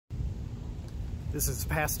This is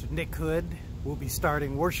Pastor Nick Hood. We'll be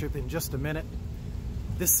starting worship in just a minute.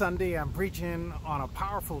 This Sunday I'm preaching on a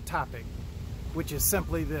powerful topic, which is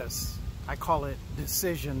simply this. I call it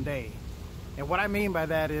Decision Day. And what I mean by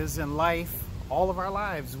that is, in life, all of our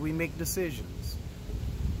lives, we make decisions.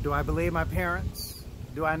 Do I believe my parents?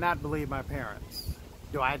 Do I not believe my parents?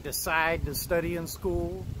 Do I decide to study in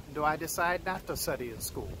school? Do I decide not to study in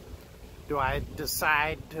school? Do I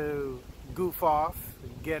decide to goof off,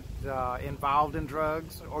 get involved in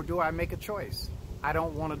drugs, or do I make a choice? I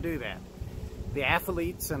don't want to do that. The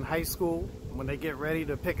athletes in high school, when they get ready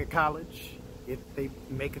to pick a college, they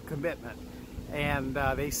make a commitment, and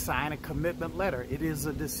they sign a commitment letter. It is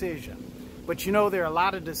a decision. But you know, there are a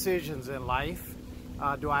lot of decisions in life.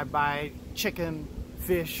 Do I buy chicken,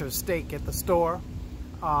 fish, or steak at the store?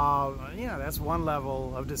 That's one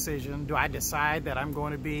level of decision. Do I decide that I'm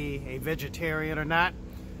going to be a vegetarian or not?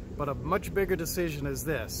 But a much bigger decision is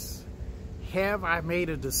this. Have I made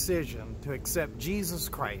a decision to accept Jesus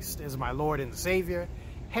Christ as my Lord and Savior?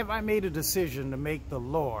 Have I made a decision to make the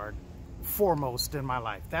Lord foremost in my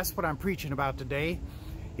life? That's what I'm preaching about today.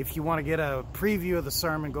 If you want to get a preview of the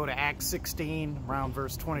sermon, go to Acts 16, around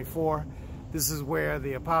verse 24. This is where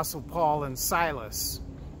the Apostle Paul and Silas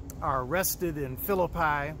are arrested in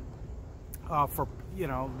Philippi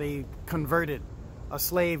they converted a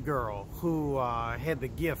slave girl who had the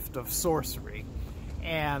gift of sorcery.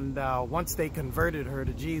 And once they converted her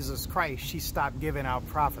to Jesus Christ, she stopped giving out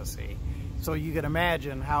prophecy. So you can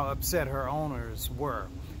imagine how upset her owners were.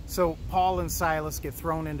 So Paul and Silas get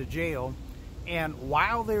thrown into jail. And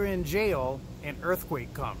while they're in jail, an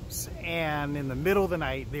earthquake comes. And in the middle of the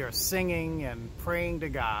night, they are singing and praying to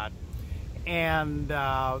God. And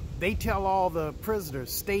they tell all the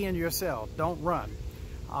prisoners, stay in your cell, don't run.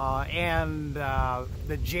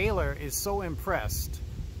 The jailer is so impressed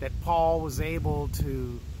that Paul was able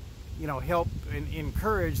to, help and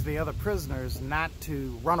encourage the other prisoners not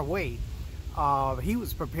to run away. He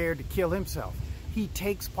was prepared to kill himself. He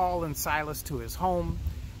takes Paul and Silas to his home.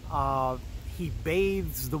 He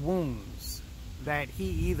bathes the wounds that he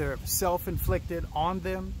either self-inflicted on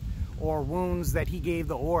them or wounds that he gave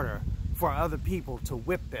the order for other people to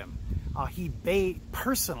whip them. He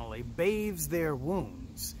personally bathes their wounds.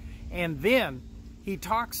 And then he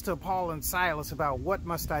talks to Paul and Silas about what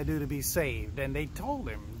must I do to be saved. And they told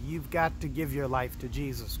him, you've got to give your life to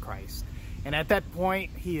Jesus Christ. And at that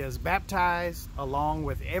point, he is baptized along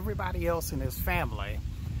with everybody else in his family.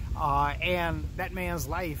 And that man's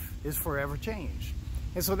life is forever changed.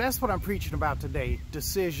 And so that's what I'm preaching about today,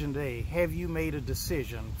 Decision Day. Have you made a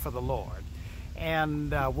decision for the Lord?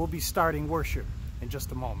 And we'll be starting worship in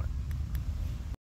just a moment.